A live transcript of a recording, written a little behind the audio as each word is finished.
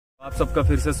आप सबका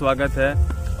फिर से स्वागत है।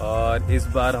 और इस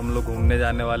बार हम लोग घूमने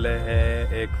जाने वाले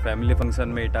हैं एक फैमिली फंक्शन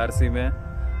में इटारसी में।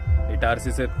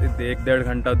 इटारसी से 1-1.5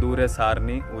 घंटा दूर है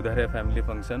सारनी, उधर है फैमिली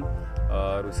फंक्शन।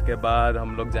 और उसके बाद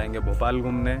हम लोग जाएंगे भोपाल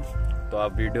घूमने। तो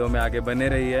आप वीडियो में आगे बने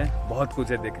रहिए, बहुत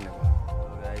कुछ है देखने को।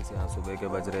 गाइस यहाँ सुबह के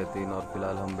बज रहे 3 और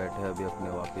फिलहाल हम बैठे अभी अपने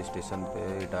वापस स्टेशन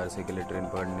पे। इटारसी के लिए ट्रेन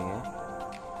पकड़नी है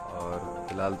और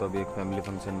फिलहाल तो अभी एक फैमिली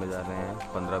फंक्शन में जा रहे हैं।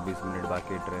 15-20 मिनट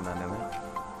बाकी है ट्रेन आने में।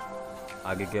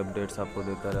 आगे के अपडेट्स आपको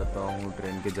देता रहता हूँ,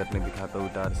 ट्रेन की जर्नी दिखाता हूँ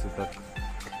इटारसी तक।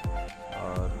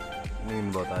 और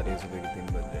नींद बहुत आ रही है, सुबह के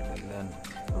 3 बज रहे हैं।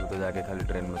 अभी तो जाके खाली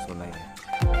ट्रेन में सोना ही है।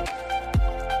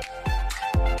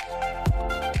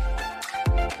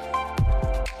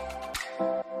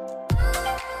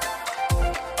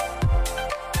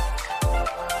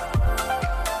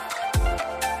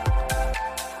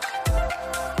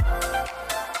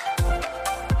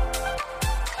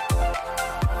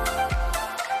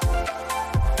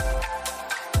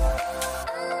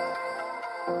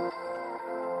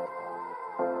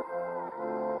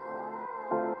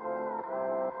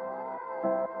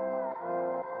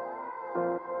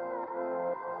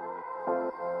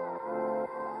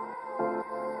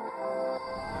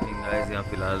 गाइस यहाँ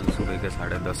फ़िलहाल सुबह के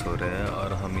 10:30 हो रहे हैं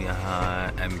और हम यहाँ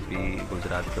एमपी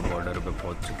गुजरात के बॉर्डर पे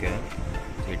पहुँच चुके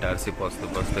हैं। इटारसी पहुँचते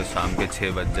पहुँचते शाम के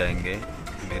 6 बज जाएंगे।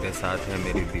 मेरे साथ है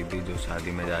मेरी दीदी जो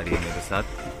शादी में जा रही है मेरे साथ।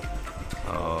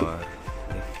 और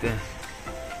देखते हैं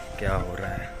क्या हो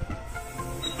रहा है।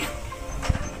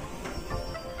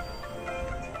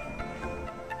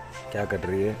 क्या कर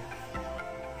रही है?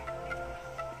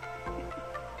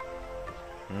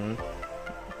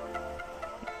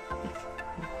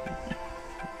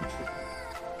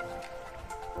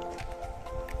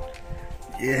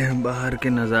 ये बाहर के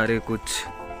नज़ारे कुछ।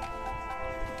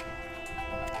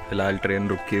 फिलहाल ट्रेन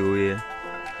रुकी हुई है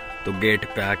तो गेट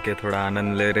पे आके थोड़ा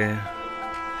आनंद ले रहे हैं।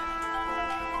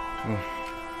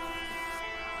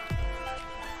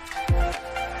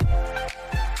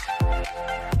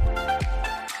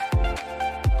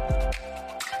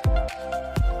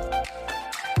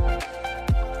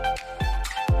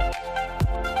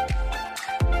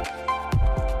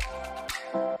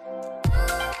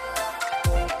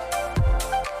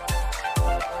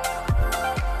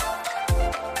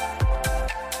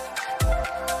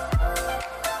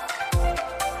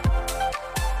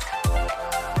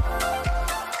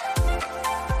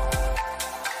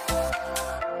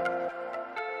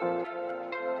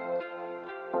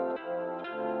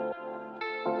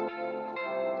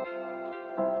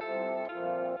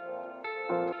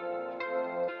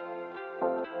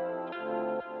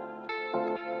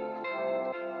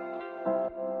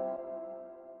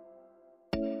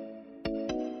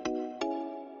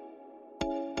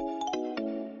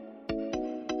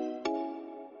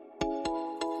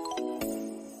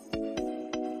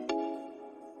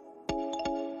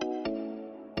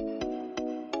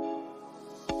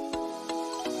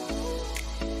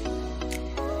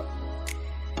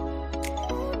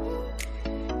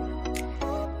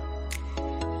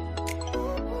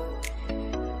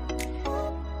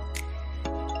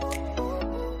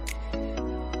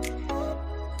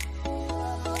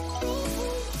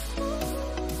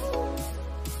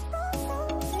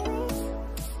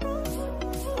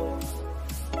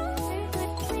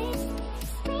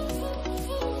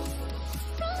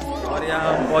 और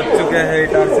यहाँ हम पहुँच चुके हैं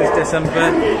इटारसी स्टेशन पे।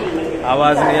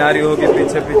 आवाज़ नहीं आ रही होगी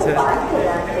पीछे पीछे,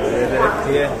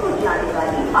 देखिए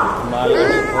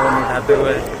मालगाड़ी फोन उठाते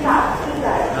हुए।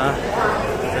 हाँ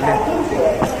चलिए,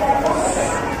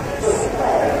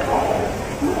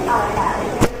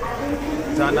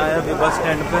 जाना है अभी बस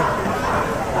स्टैंड पे।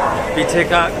 पीछे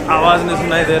का आवाज़ नहीं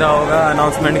सुनाई दे रहा होगा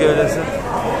अनाउंसमेंट की वजह से।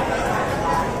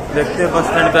 देखते हैं बस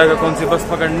स्टैंड पे आगे कौन सी बस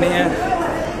पकड़नी है,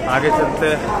 आगे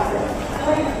चलते हैं।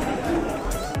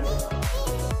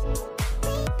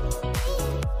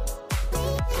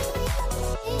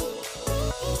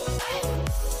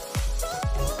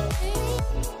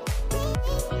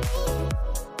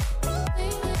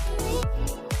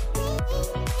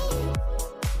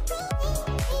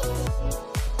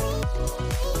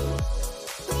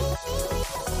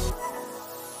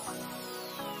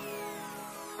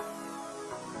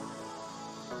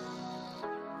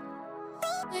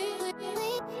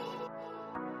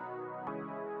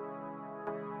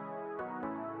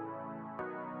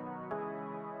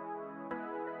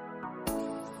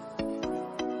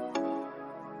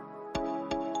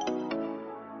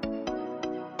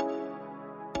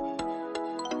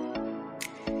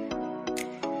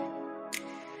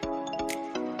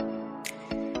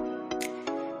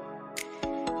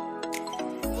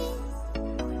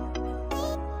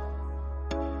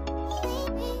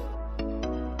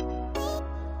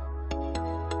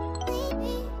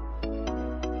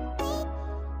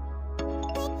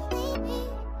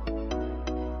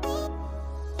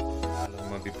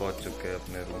 चुके हैं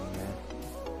अपने रूम में।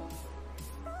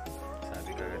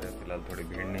 शादी का घर है, फिलहाल थोड़ी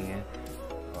भीड़ नहीं है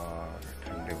और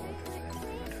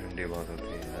ठंडी बहुत होती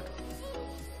है यार।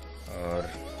 और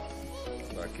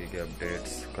बाकी के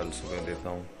अपडेट्स कल सुबह देता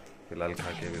हूँ। फिलहाल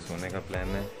खा के अभी सोने का प्लान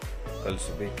है। कल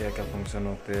सुबह क्या क्या फंक्शन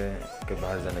होते हैं कि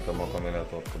बाहर जाने का मौका मिला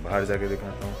तो आपको बाहर जाके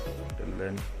दिखाता हूँ। Till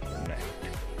then, good night.